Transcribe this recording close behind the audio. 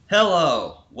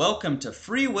Hello, welcome to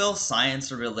Free Will, Science,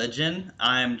 or Religion.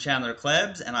 I'm Chandler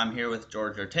Klebs, and I'm here with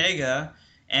George Ortega.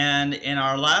 And in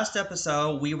our last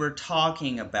episode, we were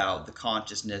talking about the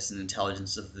consciousness and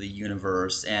intelligence of the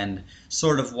universe, and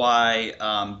sort of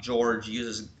why George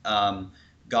uses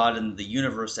God and the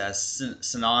universe as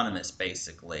synonymous,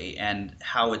 basically, and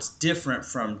how it's different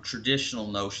from traditional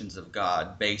notions of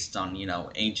God based on,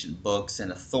 ancient books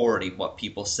and authority. What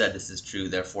people said this is true,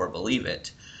 therefore believe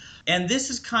it. And this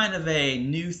is kind of a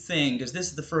new thing because this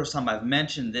is the first time I've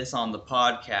mentioned this on the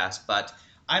podcast, but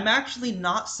I'm actually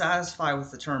not satisfied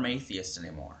with the term atheist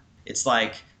anymore. It's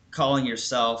like calling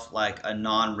yourself like a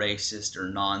non-racist or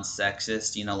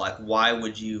non-sexist, like why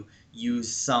would you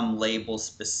use some label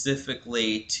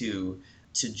specifically to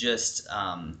just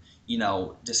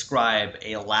describe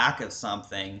a lack of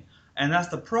something? And that's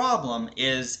the problem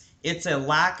is it's a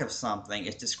lack of something.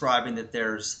 It's describing that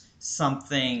there's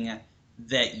something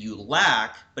that you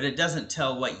lack, but it doesn't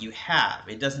tell what you have.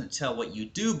 It doesn't tell what you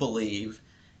do believe.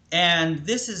 And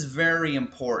this is very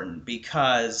important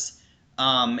because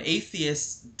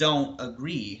atheists don't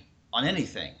agree on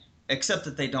anything, except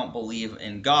that they don't believe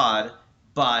in God,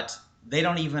 but they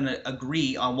don't even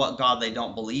agree on what God they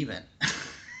don't believe in,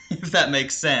 if that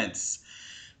makes sense,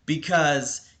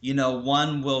 because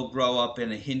one will grow up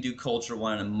in a Hindu culture,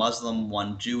 one in a Muslim,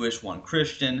 one Jewish, one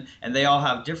Christian, and they all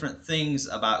have different things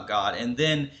about God, and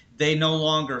then they no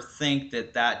longer think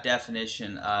that that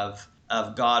definition of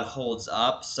God holds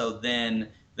up. So then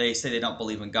they say they don't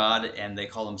believe in God and they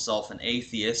call themselves an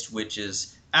atheist, which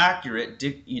is accurate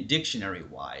dictionary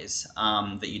wise,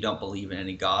 that you don't believe in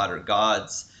any God or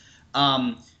gods.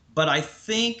 But I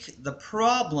think the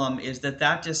problem is that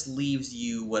that just leaves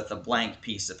you with a blank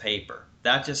piece of paper.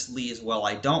 That just leaves, well,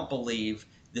 I don't believe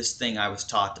this thing I was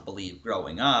taught to believe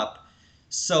growing up.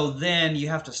 So then you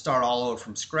have to start all over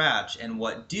from scratch. And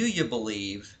what do you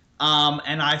believe?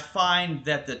 And I find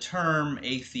that the term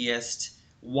atheist,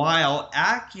 while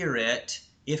accurate,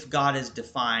 if God is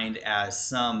defined as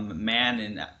some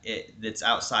that's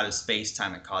outside of space,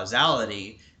 time, and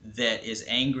causality, that is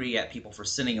angry at people for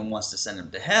sinning and wants to send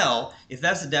them to hell, if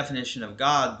that's the definition of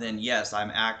God, then yes, I'm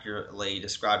accurately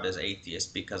described as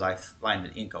atheist because I find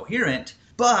it incoherent.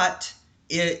 But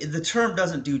the term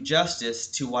doesn't do justice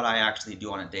to what I actually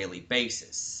do on a daily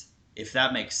basis, if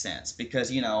that makes sense.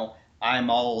 Because, I'm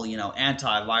all,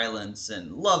 anti-violence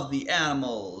and love the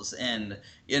animals and,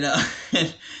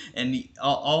 and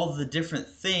all the different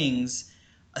things.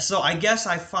 So I guess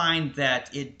I find that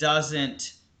it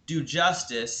doesn't do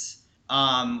justice.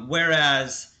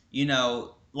 Whereas,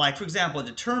 like for example,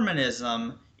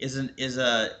 determinism is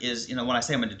when I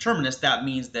say I'm a determinist, that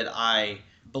means that I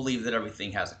believe that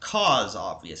everything has a cause,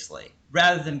 obviously,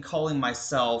 rather than calling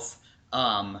myself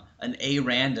an a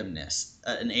randomist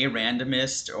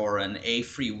or an a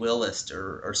free willist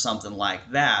or something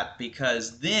like that,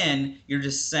 because then you're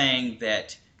just saying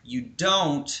that you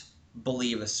don't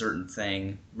believe a certain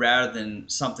thing rather than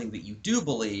something that you do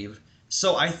believe.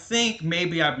 So I think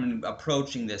maybe I've been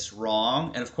approaching this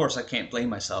wrong, and of course I can't blame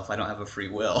myself. I don't have a free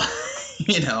will,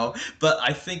 But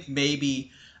I think maybe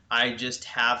I just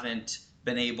haven't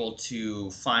been able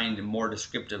to find more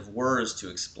descriptive words to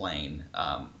explain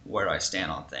where I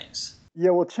stand on things.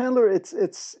 Yeah, well, Chandler, it's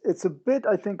a bit,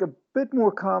 I think, a bit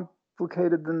more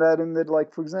complicated than that. In that,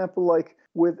 like, for example, like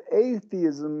with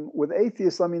atheists,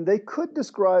 I mean, they could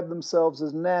describe themselves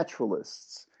as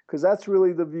naturalists because that's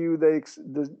really the view they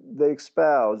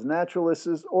espouse.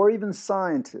 Naturalists or even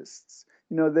scientists,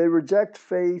 they reject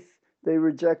faith, they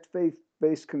reject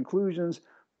faith-based conclusions,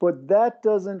 but that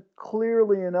doesn't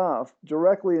clearly enough,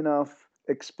 directly enough,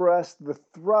 express the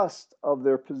thrust of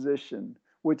their position,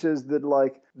 which is that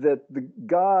the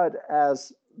God,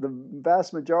 as the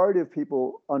vast majority of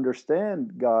people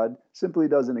understand God, simply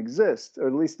doesn't exist. Or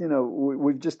at least,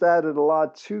 we've just added a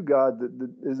lot to God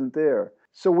that isn't there.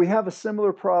 So we have a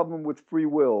similar problem with free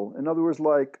will. In other words,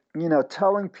 like,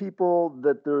 telling people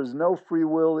that there is no free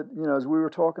will, as we were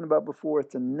talking about before,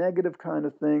 it's a negative kind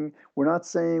of thing. We're not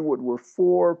saying what we're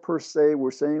for per se,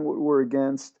 we're saying what we're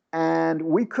against. And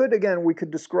we could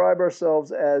describe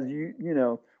ourselves as,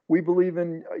 we believe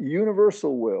in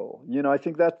universal will. I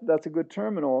think that's a good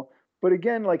terminal. But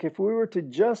again, like if we were to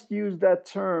just use that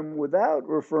term without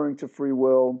referring to free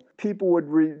will, people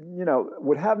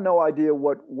would have no idea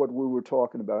what we were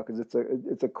talking about, because it's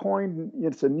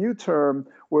a new term,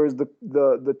 whereas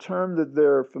the term that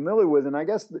they're familiar with, and I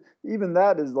guess even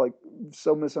that is like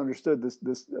so misunderstood,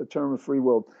 this term of free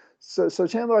will. So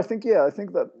Chandler, I think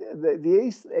that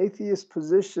the atheist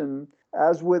position,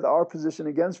 as with our position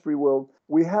against free will,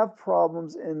 we have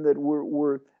problems in that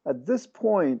we're at this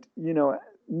point,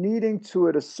 needing to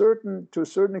a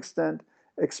certain extent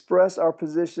express our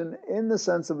position in the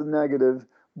sense of the negative.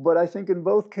 But I think in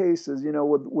both cases,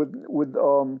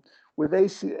 with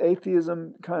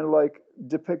atheism kind of like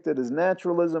depicted as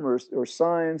naturalism or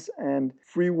science, and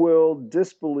free will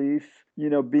disbelief,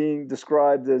 being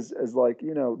described as like,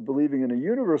 believing in a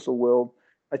universal will.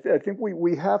 I think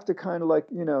we have to kind of like,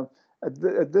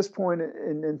 at this point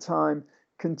in time,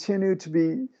 continue to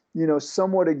be,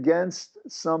 somewhat against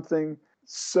something,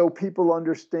 so people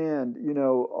understand,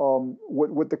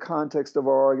 what the context of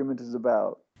our argument is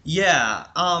about. Yeah,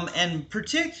 and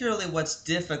particularly what's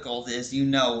difficult is,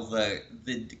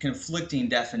 the conflicting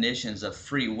definitions of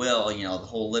free will, the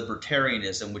whole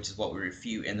libertarianism, which is what we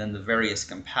refute, and then the various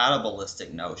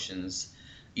compatibilistic notions,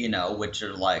 which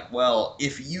are like, well,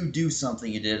 if you do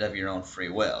something, you did it of your own free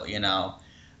will.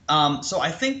 So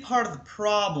I think part of the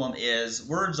problem is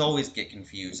words always get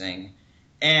confusing,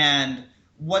 and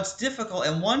what's difficult,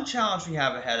 and one challenge we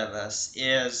have ahead of us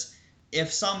is,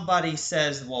 if somebody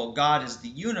says, well, God is the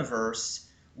universe,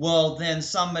 well, then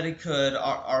somebody could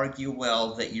argue,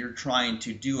 well, that you're trying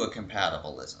to do a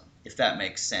compatibilism, if that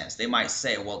makes sense. They might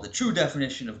say, well, the true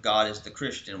definition of God is the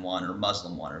Christian one or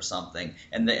Muslim one or something.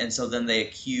 And so then they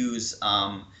accuse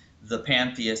the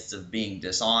pantheists of being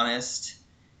dishonest.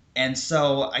 And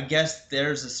so I guess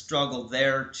there's a struggle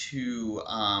there to,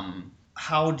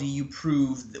 how do you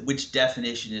prove which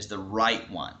definition is the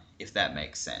right one, if that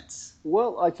makes sense.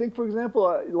 Well, I think, for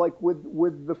example, like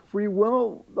with the free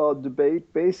will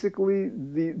debate, basically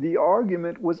the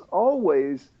argument was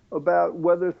always about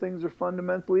whether things are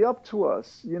fundamentally up to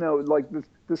us. Like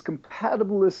this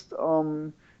compatibilist,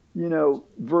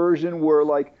 version where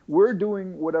like we're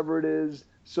doing whatever it is,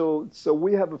 so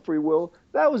we have a free will.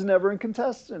 That was never in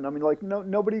contestation. I mean, like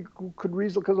nobody could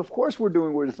reason, because of course we're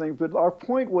doing weird things, but our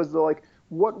point was that like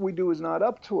what we do is not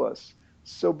up to us.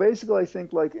 So basically, I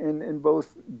think like in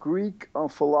both Greek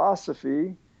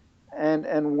philosophy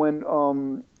and when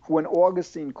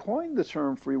Augustine coined the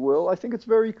term free will, I think it's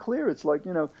very clear. It's like,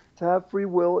 to have free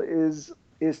will is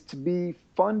to be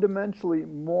fundamentally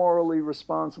morally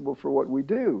responsible for what we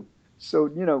do. So,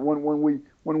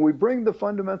 when we bring the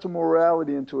fundamental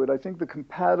morality into it, I think the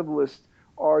compatibilist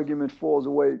argument falls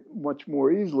away much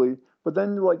more easily. But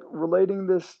then, like, relating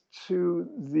this to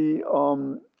the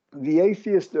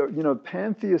atheist,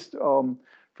 pantheist, for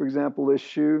example,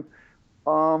 issue,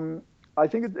 I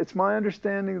think it's my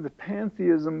understanding that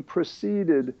pantheism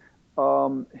preceded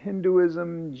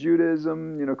Hinduism,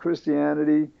 Judaism,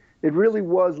 Christianity. It really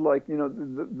was like,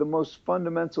 the most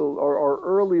fundamental, or our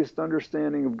earliest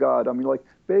understanding of God. I mean, like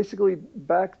basically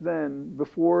back then,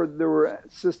 before there were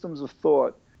systems of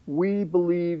thought, we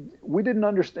didn't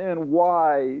understand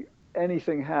why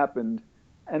anything happened,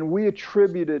 and we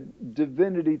attributed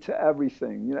divinity to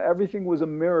everything. Everything was a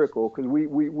miracle because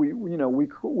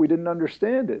we didn't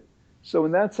understand it. So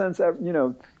in that sense,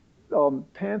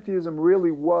 pantheism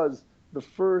really was the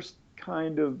first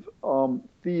kind of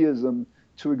theism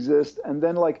to exist, and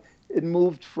then like it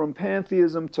moved from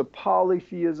pantheism to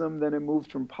polytheism, then it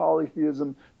moved from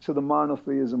polytheism to the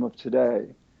monotheism of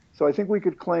today. So I think we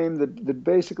could claim that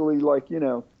basically, like,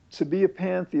 to be a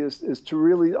pantheist is to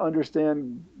really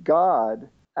understand God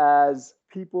as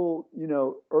people,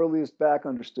 earliest back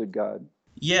understood God.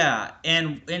 Yeah,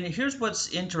 and here's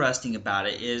what's interesting about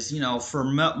it is, for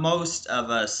most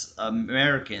of us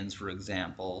Americans, for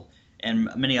example, and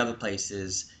many other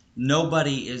places,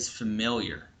 nobody is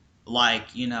familiar. Like,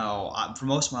 for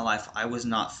most of my life, I was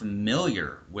not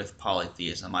familiar with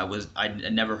polytheism.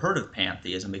 I'd never heard of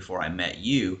pantheism before I met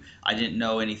you. I didn't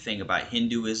know anything about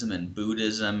Hinduism and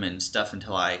Buddhism and stuff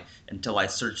until I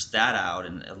searched that out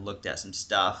and looked at some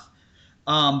stuff.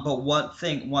 But one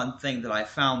thing that I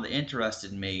found that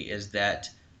interested me is that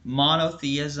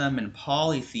monotheism and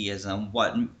polytheism,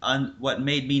 what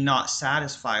made me not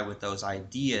satisfied with those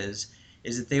ideas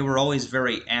is that they were always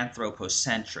very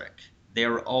anthropocentric. They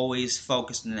were always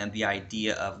focused on the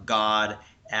idea of God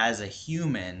as a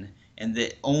human, and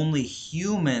that only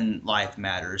human life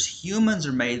matters. Humans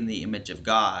are made in the image of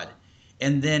God.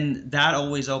 And then that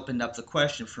always opened up the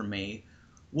question for me,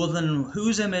 well, then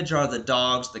whose image are the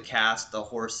dogs, the cats, the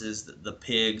horses, the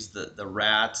pigs, the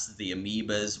rats, the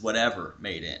amoebas, whatever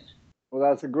made in? Well,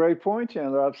 that's a great point,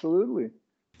 Chandler. Absolutely.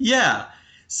 Yeah.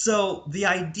 So the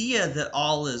idea that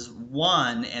all is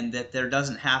one and that there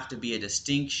doesn't have to be a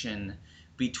distinction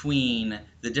between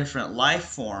the different life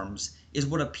forms is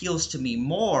what appeals to me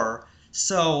more.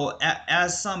 So,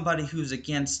 as somebody who's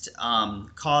against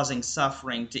causing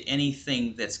suffering to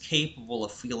anything that's capable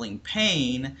of feeling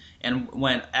pain, and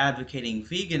when advocating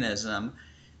veganism,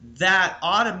 that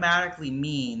automatically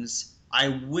means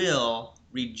I will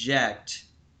reject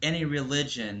any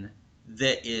religion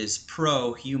that is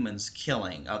pro humans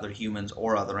killing other humans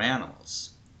or other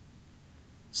animals.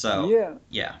 So, Yeah.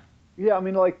 yeah. Yeah, I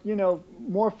mean, like,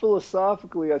 more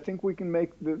philosophically, I think we can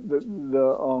make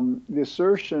the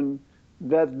assertion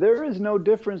that there is no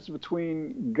difference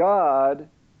between God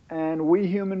and we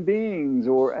human beings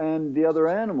or and the other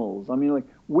animals. I mean, like,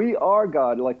 we are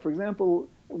God. Like, for example,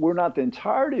 we're not the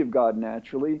entirety of God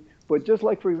naturally, but just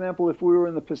like, for example, if we were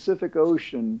in the Pacific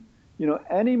Ocean,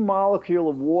 any molecule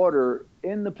of water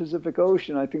in the Pacific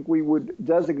Ocean, I think we would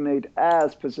designate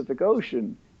as Pacific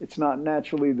Ocean. It's not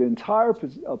naturally the entire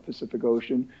Pacific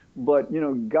Ocean, but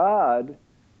God,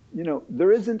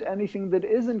 there isn't anything that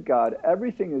isn't God.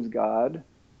 Everything is God,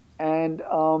 and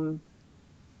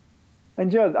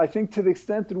yeah, I think to the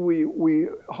extent that we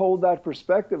hold that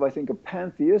perspective, I think a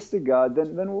pantheistic God,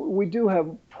 then we do have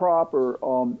proper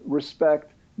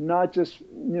respect, not just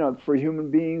for human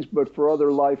beings, but for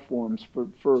other life forms,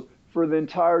 for the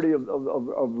entirety of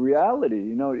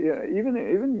reality.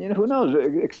 Even who knows,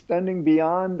 extending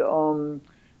beyond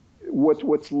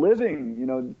what's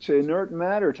living, to inert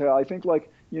matter. To I think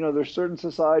like there's certain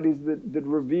societies that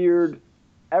revered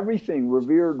everything,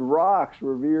 revered rocks,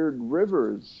 revered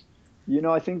rivers.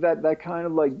 I think that kind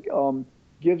of like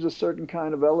gives a certain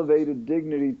kind of elevated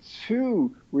dignity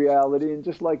to reality, and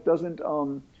just like doesn't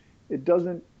it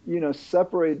doesn't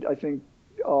separate. I think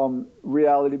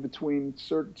reality between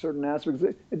certain aspects.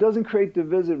 It doesn't create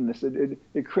divisiveness.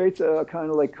 It creates a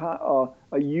kind of like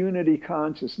a unity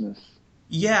consciousness.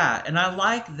 Yeah, and I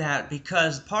like that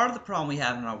because part of the problem we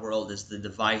have in our world is the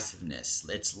divisiveness.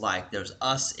 It's like there's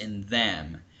us and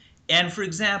them. And for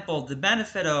example, the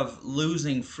benefit of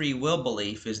losing free will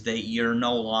belief is that you're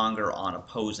no longer on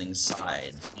opposing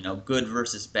sides. Good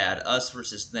versus bad, us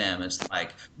versus them. It's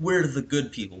like we're the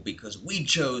good people because we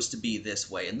chose to be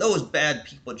this way, and those bad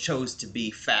people chose to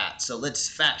be fat, so let's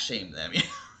fat shame them.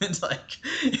 It's like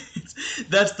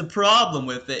that's the problem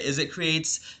with it is it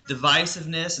creates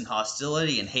divisiveness and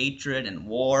hostility and hatred and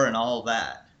war and all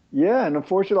that. Yeah, and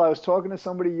unfortunately, I was talking to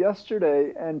somebody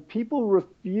yesterday, and people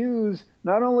refuse.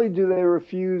 Not only do they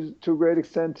refuse to a great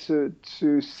extent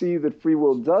to see that free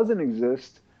will doesn't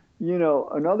exist,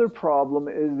 another problem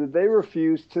is that they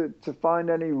refuse to find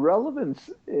any relevance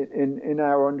in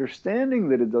our understanding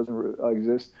that it doesn't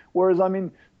exist. Whereas, I mean,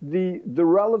 the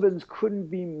relevance couldn't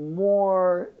be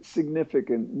more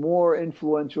significant, more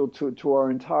influential to our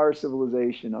entire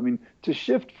civilization. I mean, to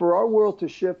shift for our world to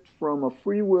shift from a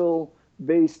free will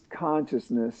based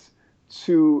consciousness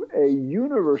to a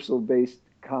universal based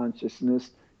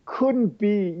consciousness couldn't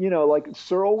be, like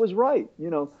Searle was right.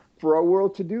 For our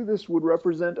world to do this would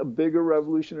represent a bigger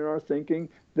revolution in our thinking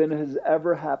than has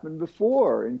ever happened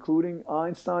before, including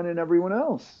Einstein and everyone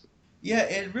else. Yeah,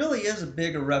 it really is a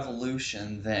bigger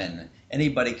revolution than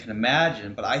anybody can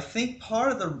imagine, but I think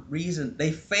part of the reason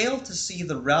they fail to see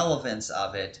the relevance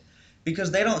of it because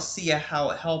they don't see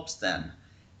how it helps them.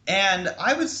 And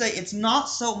I would say it's not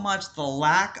so much the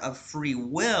lack of free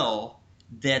will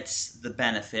that's the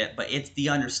benefit, but it's the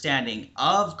understanding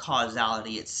of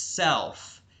causality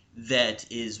itself that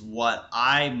is what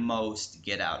I most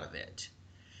get out of it.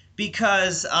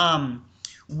 Because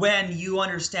when you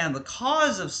understand the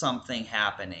cause of something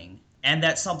happening and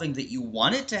that's something that you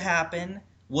want it to happen,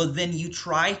 well, then you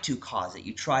try to cause it.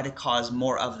 You try to cause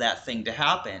more of that thing to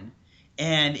happen.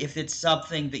 And if it's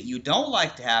something that you don't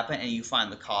like to happen and you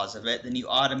find the cause of it, then you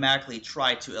automatically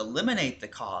try to eliminate the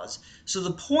cause. So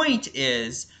the point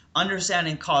is,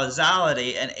 understanding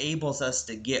causality enables us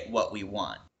to get what we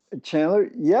want.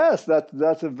 Chandler, yes,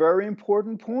 that's a very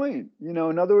important point. In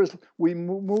other words, we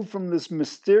move from this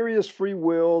mysterious free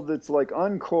will that's like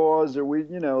uncaused,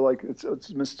 or like it's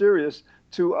mysterious,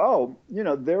 to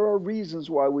there are reasons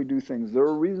why we do things. There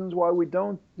are reasons why we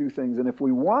don't do things, and if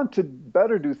we want to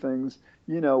better do things,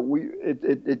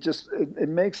 it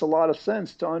makes a lot of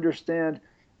sense to understand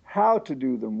how to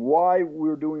do them, why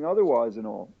we're doing otherwise, and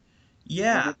all. And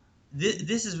Yeah,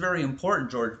 this is very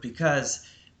important, George, because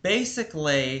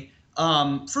basically,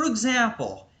 for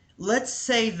example, let's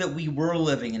say that we were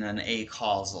living in an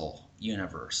acausal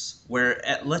universe where,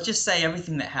 let's just say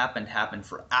everything that happened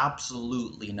for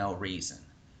absolutely no reason.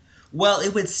 Well,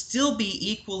 it would still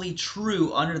be equally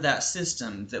true under that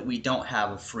system that we don't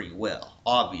have a free will,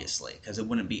 obviously, because it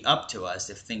wouldn't be up to us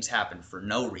if things happen for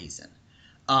no reason.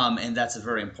 And that's a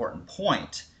very important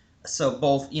point. So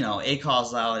both,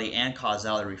 acausality and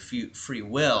causality refute free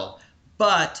will.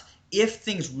 But if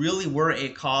things really were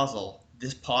acausal,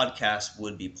 this podcast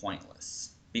would be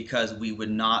pointless because we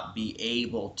would not be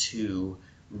able to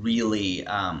really,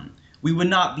 we would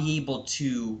not be able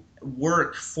to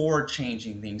work for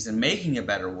changing things and making a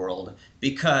better world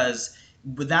because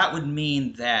that would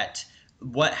mean that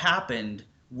what happened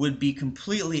would be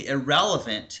completely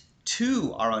irrelevant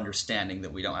to our understanding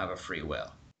that we don't have a free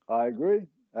will. I agree.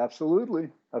 Absolutely.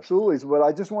 Absolutely. But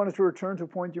I just wanted to return to a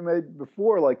point you made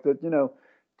before, like that,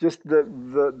 just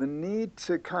the need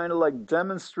to kind of like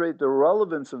demonstrate the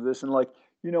relevance of this. And like,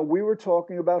 we were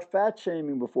talking about fat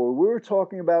shaming before. We were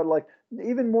talking about like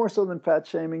even more so than fat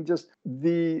shaming, just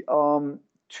the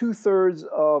two-thirds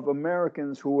of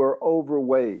Americans who are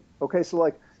overweight. Okay, so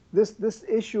like this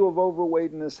issue of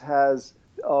overweightness has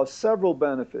several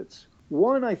benefits.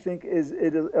 One, I think, is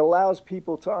it allows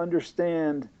people to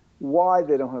understand why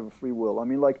they don't have a free will. I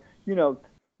mean, like,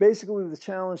 basically the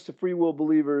challenge to free will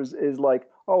believers is like,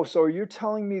 oh, so you're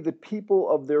telling me that people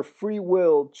of their free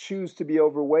will choose to be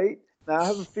overweight? Now, I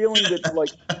have a feeling that, like,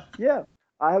 yeah,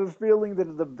 I have a feeling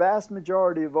that the vast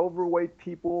majority of overweight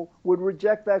people would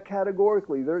reject that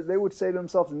categorically. They would say to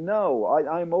themselves, no,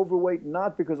 I'm overweight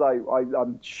not because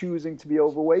I'm choosing to be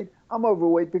overweight. I'm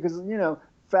overweight because,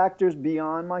 factors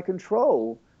beyond my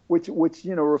control, which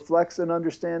reflects an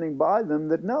understanding by them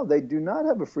that no, they do not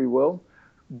have a free will.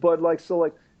 But like so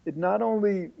like it not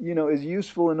only is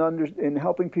useful in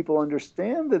helping people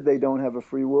understand that they don't have a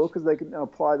free will because they can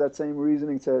apply that same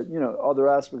reasoning to other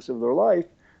aspects of their life,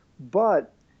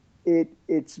 but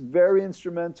it's very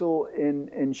instrumental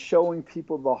in showing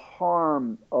people the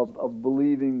harm of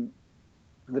believing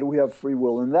that we have free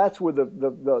will, and that's where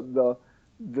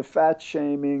the fat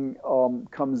shaming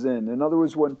comes in. In other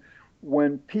words,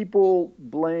 when people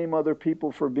blame other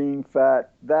people for being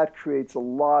fat, that creates a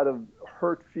lot of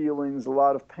hurt feelings, a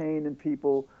lot of pain in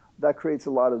people. That creates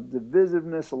a lot of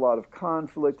divisiveness, a lot of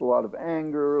conflict, a lot of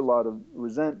anger, a lot of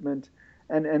resentment,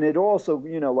 and it also,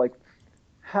 like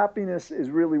happiness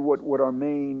is really what our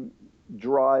main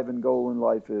drive and goal in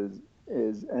life is.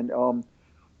 And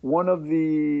one of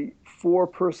the four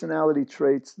personality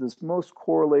traits that's most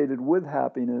correlated with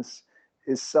happiness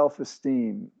is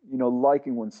self-esteem,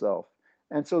 liking oneself.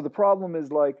 And so the problem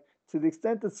is like, to the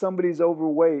extent that somebody's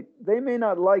overweight, they may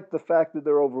not like the fact that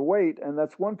they're overweight, and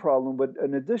that's one problem. But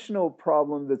an additional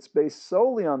problem that's based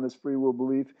solely on this free will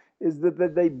belief is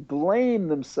that they blame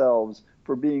themselves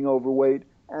for being overweight,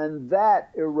 and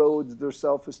that erodes their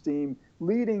self-esteem,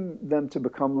 leading them to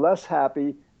become less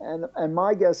happy. And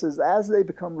my guess is as they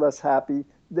become less happy,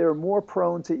 they're more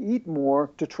prone to eat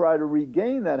more to try to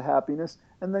regain that happiness.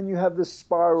 And then you have this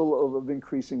spiral of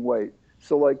increasing weight.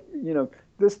 So like,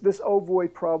 this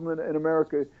overweight problem in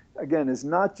America, again, is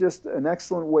not just an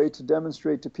excellent way to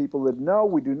demonstrate to people that no,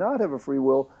 we do not have a free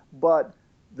will, but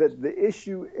that the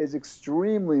issue is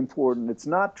extremely important. It's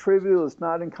not trivial, it's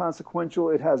not inconsequential,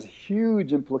 it has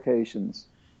huge implications.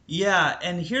 Yeah,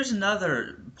 and here's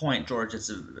another point, George,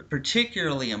 that's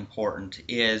particularly important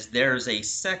is there's a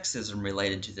sexism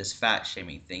related to this fat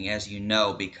shaming thing, as you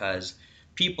know, because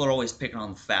people are always picking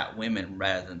on the fat women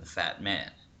rather than the fat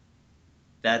men.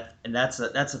 That's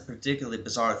a particularly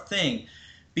bizarre thing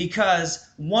because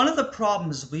one of the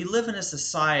problems we live in a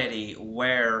society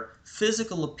where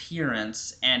physical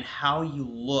appearance and how you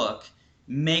look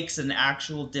makes an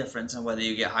actual difference in whether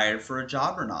you get hired for a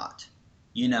job or not.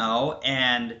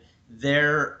 And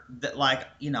there that like,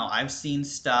 I've seen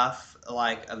stuff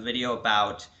like a video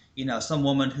about, some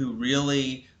woman who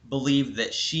really believed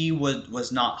that she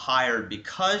was not hired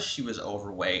because she was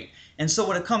overweight. And so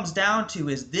what it comes down to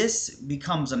is this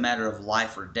becomes a matter of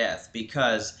life or death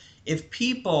because if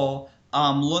people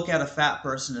look at a fat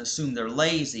person and assume they're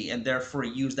lazy and therefore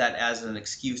use that as an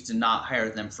excuse to not hire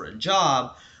them for a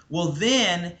job, well,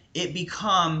 then it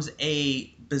becomes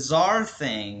a bizarre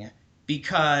thing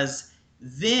because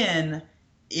then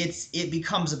it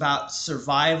becomes about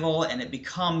survival and it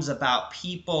becomes about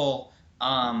people.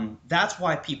 That's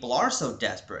why people are so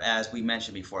desperate, as we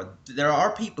mentioned before. There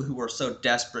are people who are so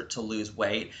desperate to lose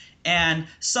weight, and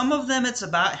some of them it's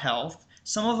about health.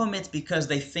 Some of them it's because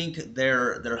they think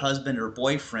their husband or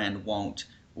boyfriend won't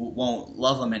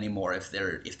love them anymore if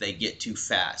they get too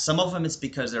fat. Some of them it's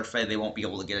because they're afraid they won't be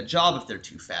able to get a job if they're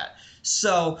too fat.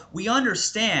 So we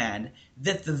understand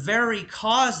that the very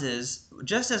causes,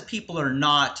 just as people are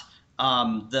not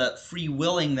the free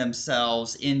willing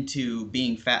themselves into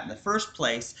being fat in the first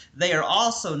place, they are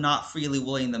also not freely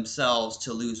willing themselves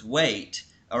to lose weight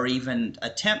or even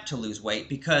attempt to lose weight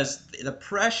because the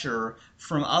pressure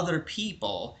from other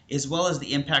people as well as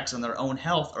the impacts on their own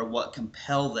health are what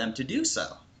compel them to do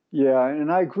so. Yeah,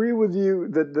 and I agree with you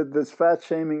that this fat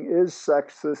shaming is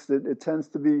sexist. It tends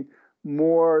to be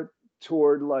more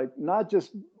toward like not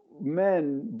just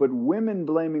men, but women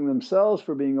blaming themselves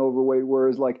for being overweight,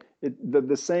 whereas like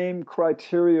the same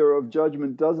criteria of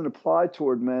judgment doesn't apply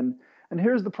toward men. And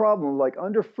here's the problem, like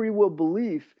under free will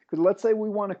belief, because let's say we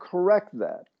want to correct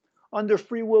that. Under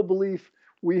free will belief,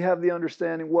 we have the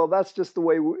understanding, well, that's just the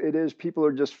way it is. People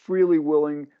are just freely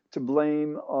willing to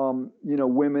blame,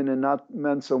 women and not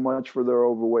men so much for their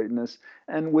overweightness.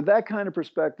 And with that kind of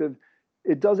perspective,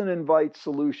 it doesn't invite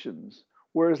solutions.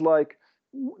 Whereas, like,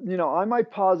 I might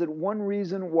posit one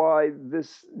reason why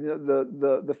this,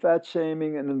 the fat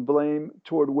shaming and then blame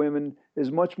toward women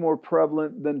is much more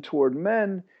prevalent than toward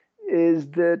men, is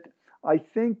that I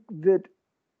think that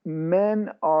men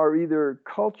are either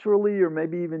culturally or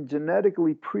maybe even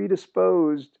genetically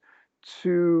predisposed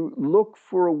to look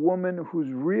for a woman who's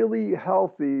really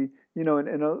healthy, in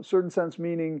a certain sense,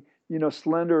 meaning,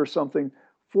 slender or something,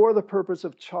 for the purpose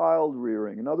of child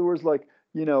rearing. In other words, like,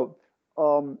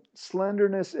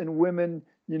 slenderness in women,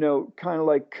 kind of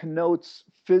like connotes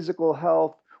physical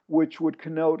health, which would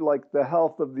connote like the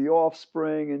health of the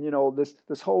offspring and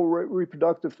this whole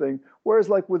reproductive thing. Whereas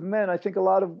like with men, I think a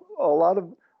lot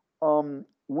of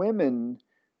women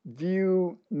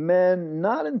view men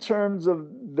not in terms of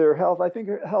their health. I think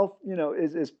health,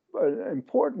 is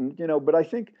important, but I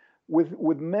think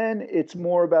with men, it's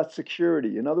more about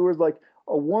security. In other words, like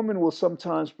a woman will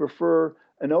sometimes prefer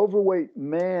an overweight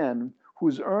man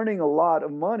who's earning a lot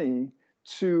of money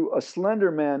to a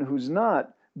slender man who's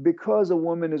not, because a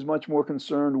woman is much more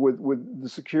concerned with the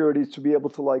security to be able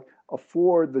to like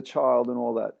afford the child and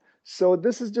all that. So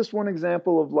this is just one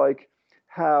example of like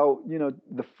how,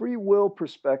 the free will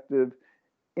perspective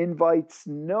invites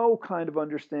no kind of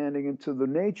understanding into the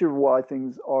nature of why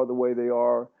things are the way they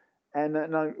are. And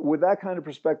with that kind of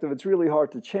perspective, it's really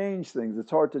hard to change things.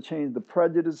 It's hard to change the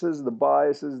prejudices, the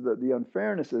biases, the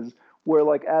unfairnesses, where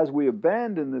like as we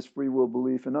abandon this free will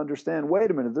belief and understand, wait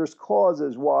a minute, there's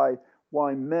causes why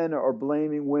men are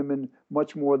blaming women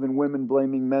much more than women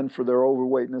blaming men for their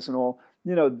overweightness and all.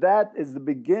 That is the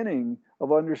beginning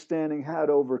of understanding how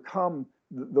to overcome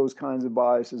those kinds of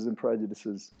biases and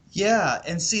prejudices. Yeah,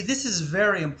 and see, this is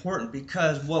very important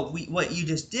because what you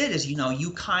just did is,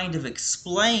 you kind of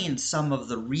explained some of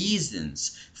the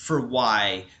reasons for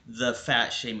why the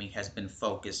fat shaming has been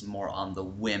focused more on the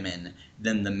women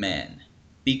than the men.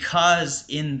 Because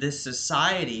in this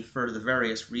society, for the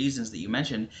various reasons that you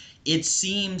mentioned, it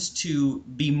seems to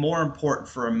be more important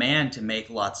for a man to make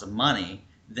lots of money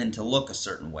than to look a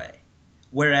certain way.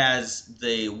 Whereas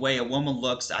the way a woman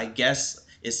looks, I guess,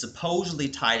 is supposedly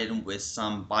tied in with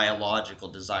some biological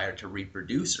desire to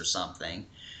reproduce or something.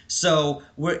 So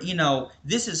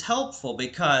this is helpful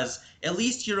because at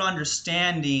least you're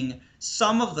understanding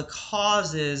some of the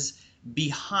causes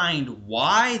behind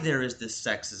why there is this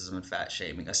sexism and fat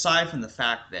shaming, aside from the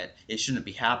fact that it shouldn't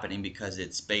be happening because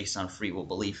it's based on free will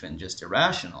belief and just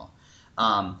irrational.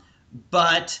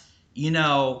 But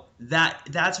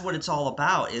that's what it's all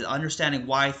about, is understanding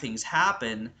why things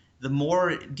happen. The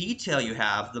more detail you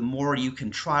have, the more you can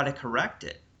try to correct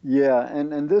it. Yeah,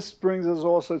 and this brings us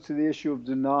also to the issue of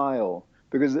denial,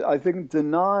 because I think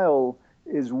denial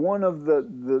is one of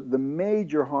the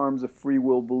major harms of free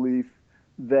will belief,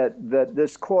 that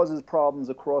this causes problems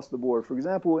across the board. For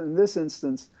example, in this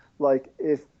instance, like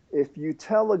if you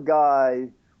tell a guy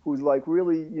who's like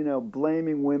really,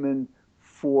 blaming women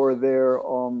for their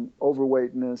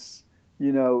overweightness,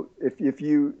 if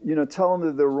you, tell them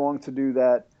that they're wrong to do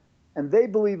that, and they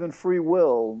believe in free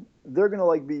will, they're going to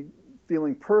like be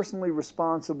feeling personally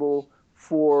responsible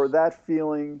for that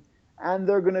feeling, and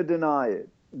they're going to deny it.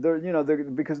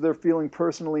 Because they're feeling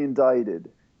personally indicted,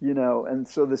 and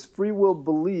so this free will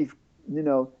belief,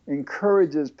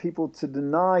 encourages people to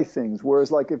deny things.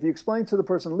 Whereas, like, if you explain to the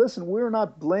person, listen, we're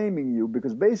not blaming you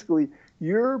because basically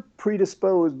you're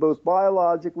predisposed, both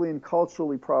biologically and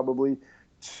culturally, probably,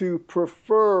 to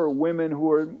prefer women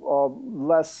who are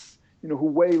less, who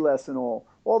weigh less and all.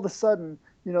 All of a sudden,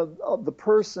 the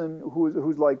person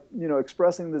who's like,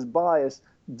 expressing this bias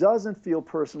doesn't feel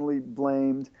personally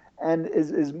blamed and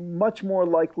is much more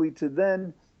likely to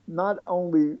then not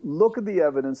only look at the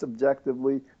evidence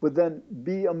objectively, but then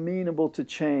be amenable to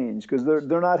change, because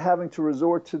they're not having to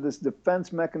resort to this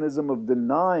defense mechanism of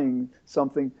denying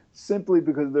something simply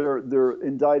because they're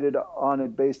indicted on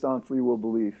it based on free will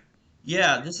belief.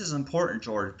 Yeah, this is important,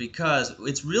 George, because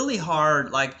it's really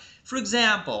hard. Like, for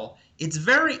example, it's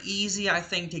very easy, I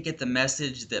think, to get the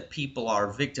message that people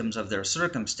are victims of their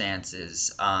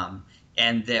circumstances,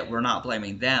 and that we're not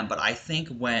blaming them. But I think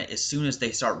as soon as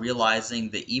they start realizing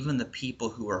that even the people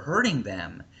who are hurting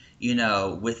them,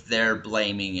 with their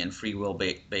blaming and free will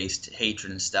based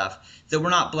hatred and stuff, that we're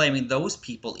not blaming those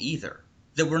people either.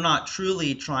 That we're not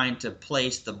truly trying to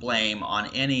place the blame on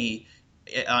any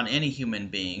human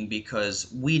being,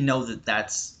 because we know that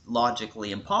that's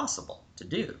logically impossible to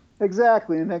do.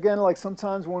 Exactly. And again, like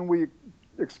sometimes when we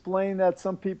explain that,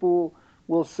 some people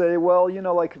will say, well,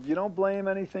 like if you don't blame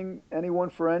anyone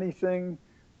for anything,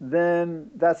 then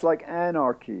that's like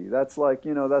anarchy. That's like,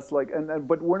 that's like,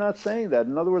 but we're not saying that.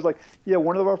 In other words, like, yeah,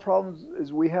 one of our problems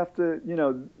is we have to,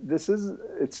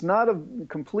 it's not a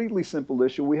completely simple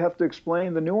issue. We have to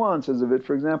explain the nuances of it.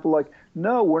 For example, like,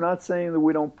 no, we're not saying that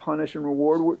we don't punish and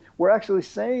reward. We're actually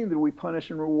saying that we punish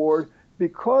and reward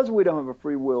because we don't have a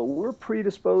free will. We're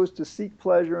predisposed to seek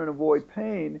pleasure and avoid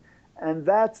pain, and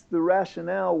that's the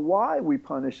rationale why we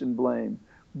punish and blame.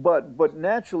 But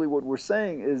naturally, what we're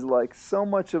saying is like so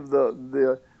much of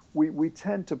the we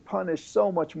tend to punish so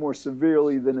much more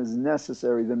severely than is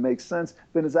necessary, than makes sense,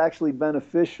 than is actually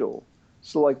beneficial.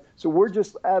 So we're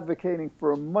just advocating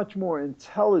for a much more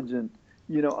intelligent,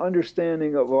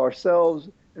 understanding of ourselves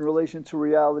in relation to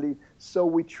reality. So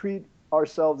we treat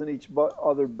ourselves and each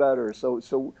other better.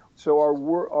 So our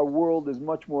world is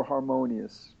much more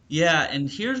harmonious. Yeah, and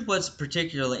here's what's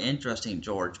particularly interesting,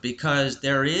 George, because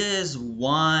there is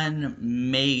one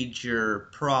major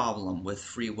problem with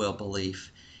free will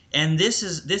belief, and this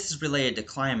is related to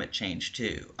climate change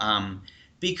too.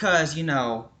 Because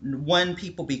when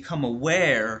people become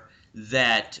aware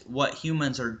that what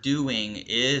humans are doing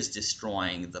is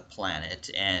destroying the planet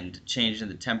and changing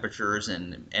the temperatures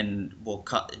and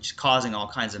causing all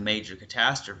kinds of major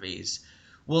catastrophes,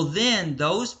 well, then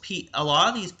a lot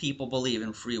of these people believe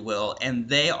in free will, and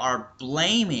they are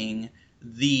blaming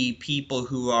the people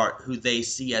who they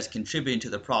see as contributing to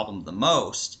the problem the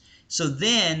most. So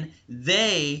then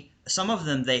some of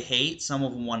them they hate, some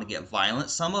of them want to get violent,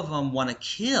 some of them want to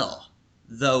kill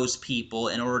those people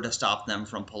in order to stop them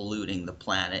from polluting the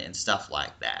planet and stuff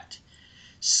like that.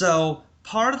 So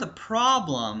part of the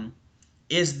problem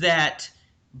is that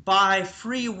by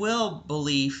free will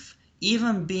belief,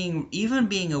 even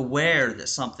being aware that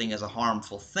something is a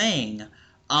harmful thing,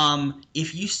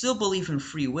 if you still believe in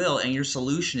free will and your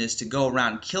solution is to go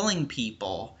around killing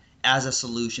people as a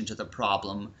solution to the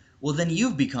problem, well, then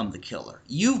you've become the killer.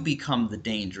 You've become the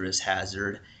dangerous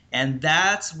hazard, and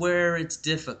that's where it's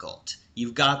difficult.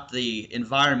 You've got the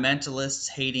environmentalists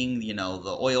hating,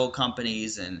 the oil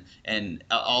companies and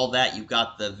all that. You've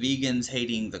got the vegans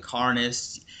hating the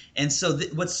carnists. And so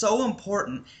what's so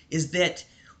important is that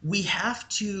we have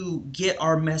to get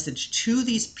our message to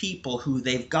these people who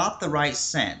they've got the right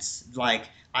sense. Like,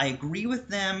 I agree with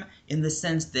them in the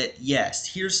sense that, yes,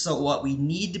 here's what we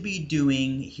need to be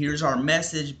doing. Here's our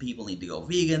message. People need to go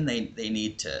vegan. They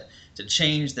need to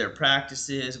change their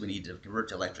practices. We need to convert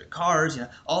to electric cars,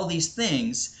 all these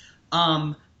things.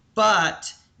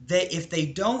 But if they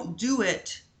don't do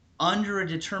it under a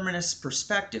determinist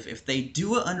perspective, if they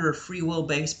do it under a free will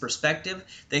based perspective,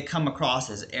 they come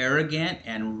across as arrogant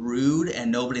and rude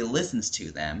and nobody listens to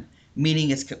them,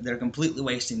 meaning they're completely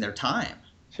wasting their time.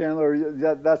 Chandler,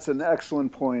 that's an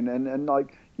excellent point. And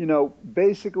like,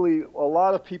 basically a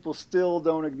lot of people still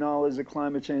don't acknowledge that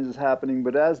climate change is happening,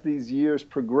 but as these years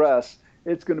progress,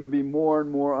 it's going to be more and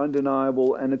more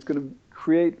undeniable, and it's going to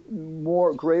create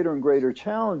more greater and greater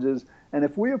challenges. And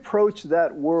if we approach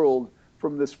that world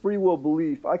from this free will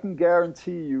belief, I can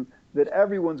guarantee you that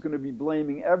everyone's going to be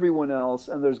blaming everyone else,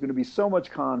 and there's going to be so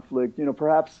much conflict,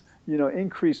 perhaps,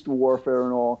 increased warfare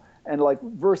and all. And like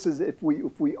versus if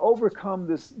we overcome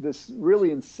this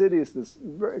really insidious, this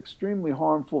very extremely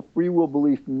harmful free will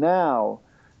belief now,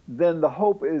 then the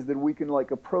hope is that we can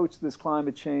like approach this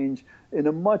climate change in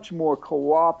a much more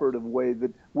cooperative way,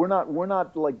 that we're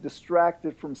not like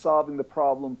distracted from solving the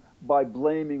problem by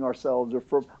blaming ourselves,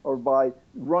 or by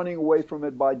running away from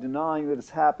it, by denying that it's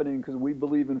happening because we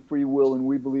believe in free will and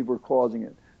we believe we're causing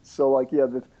it. So like, yeah,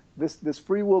 this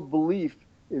free will belief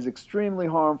is extremely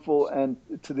harmful, and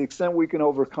to the extent we can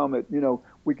overcome it,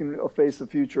 we can face the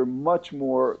future much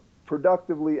more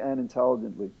productively and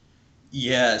intelligently.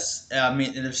 Yes, I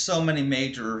mean, and there's so many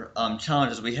major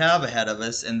challenges we have ahead of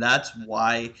us, and that's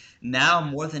why now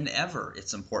more than ever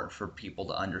it's important for people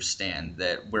to understand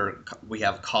that we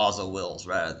have causal wills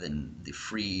rather than the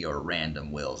free or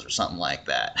random wills or something like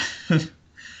that.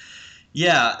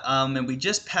 Yeah, and we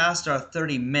just passed our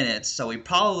 30 minutes, so we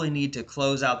probably need to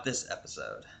close out this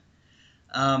episode.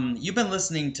 You've been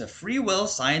listening to Free Will,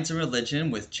 Science, and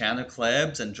Religion with Chandler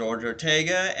Klebs and George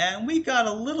Ortega, and we got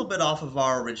a little bit off of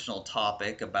our original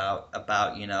topic about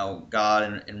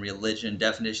God and religion,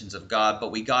 definitions of God,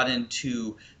 but we got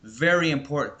into very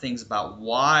important things about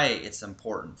why it's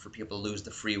important for people to lose the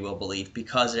free will belief,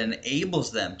 because it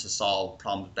enables them to solve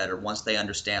problems better once they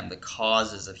understand the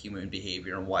causes of human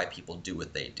behavior and why people do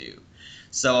what they do.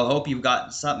 So I hope you've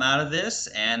gotten something out of this,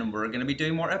 and we're going to be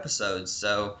doing more episodes.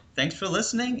 So thanks for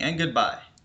listening, and goodbye.